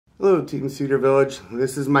Hello, Team Cedar Village.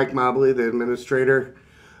 This is Mike Mobley, the administrator.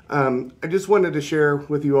 I just wanted to share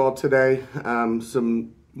with you all today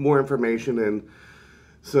some more information and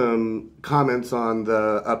some comments on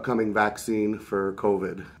the upcoming vaccine for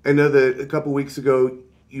COVID. I know that a couple weeks ago,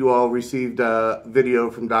 you all received a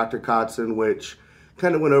video from Dr. Kotzen, which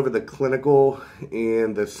kind of went over the clinical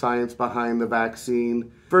and the science behind the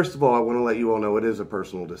vaccine. First of all, I want to let you all know it is a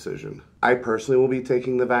personal decision. I personally will be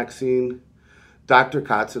taking the vaccine. Dr.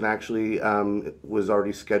 Kotzen actually was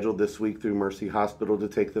already scheduled this week through Mercy Hospital to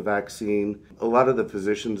take the vaccine. A lot of the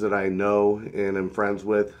physicians that I know and am friends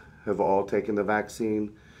with have all taken the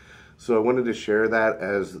vaccine. So I wanted to share that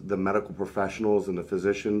as the medical professionals and the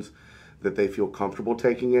physicians that they feel comfortable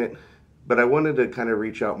taking it. But I wanted to kind of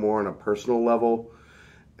reach out more on a personal level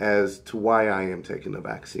as to why I am taking the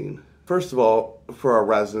vaccine. First of all, for our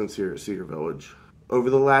residents here at Cedar Village, over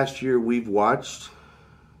the last year we've watched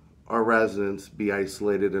our residents be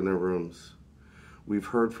isolated in their rooms. We've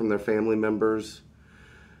heard from their family members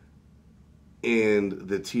and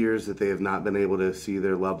the tears that they have not been able to see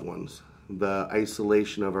their loved ones, the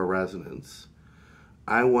isolation of our residents.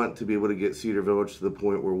 I want to be able to get Cedar Village to the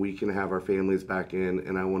point where we can have our families back in,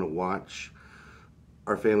 and I want to watch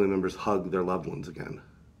our family members hug their loved ones again.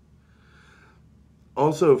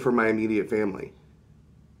 Also, for my immediate family,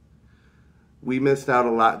 we missed out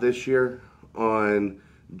a lot this year on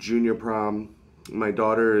junior prom. My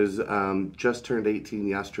daughter is just turned 18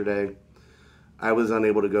 yesterday. I was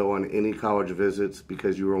unable to go on any college visits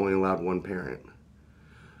because you were only allowed one parent.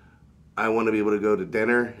 I want to be able to go to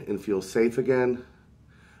dinner and feel safe again.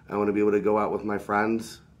 I want to be able to go out with my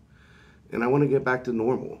friends, and I want to get back to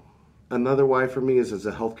normal. Another why for me is as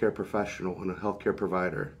a healthcare professional and a healthcare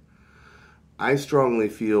provider. I strongly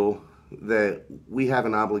feel that we have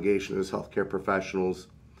an obligation as healthcare professionals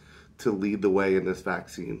to lead the way in this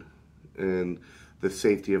vaccine and the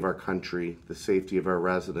safety of our country, the safety of our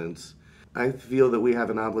residents. I feel that we have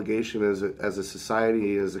an obligation as a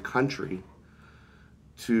society, as a country,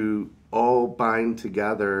 to all bind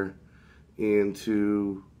together and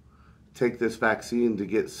to take this vaccine to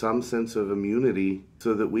get some sense of immunity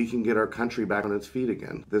so that we can get our country back on its feet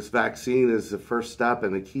again. This vaccine is the first step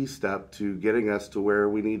and a key step to getting us to where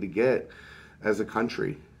we need to get as a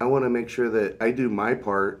country. I want to make sure that I do my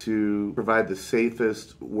part to provide the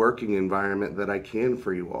safest working environment that I can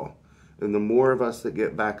for you all. And the more of us that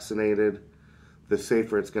get vaccinated, the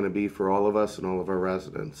safer it's going to be for all of us and all of our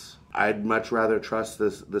residents. I'd much rather trust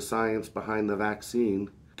the science behind the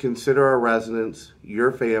vaccine. Consider our residents,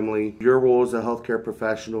 your family, your role as a healthcare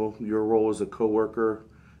professional, your role as a coworker,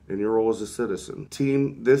 and your role as a citizen.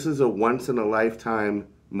 Team, this is a once-in-a-lifetime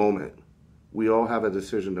moment. We all have a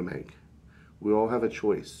decision to make. We all have a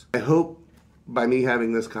choice. I hope by me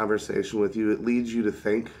having this conversation with you, it leads you to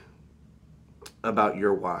think about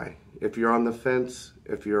your why. If you're on the fence,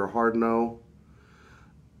 if you're a hard no,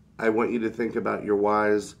 I want you to think about your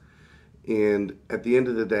whys. And at the end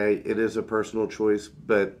of the day, it is a personal choice,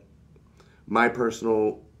 but my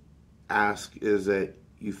personal ask is that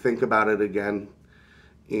you think about it again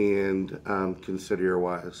and consider your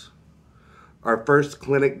whys. Our first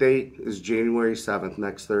clinic date is January 7th,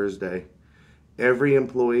 next Thursday. Every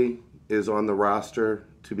employee is on the roster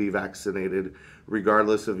to be vaccinated,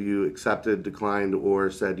 regardless of you accepted, declined, or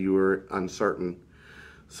said you were uncertain.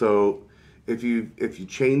 So if you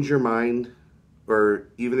change your mind, or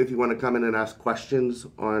even if you want to come in and ask questions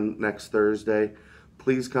on next Thursday,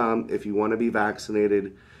 please come. If you want to be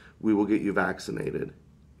vaccinated, we will get you vaccinated.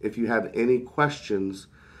 If you have any questions,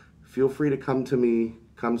 feel free to come to me.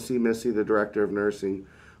 Come see Missy, the Director of Nursing.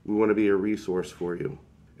 We want to be a resource for you.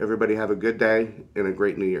 Everybody have a good day and a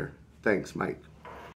great new year. Thanks, Mike.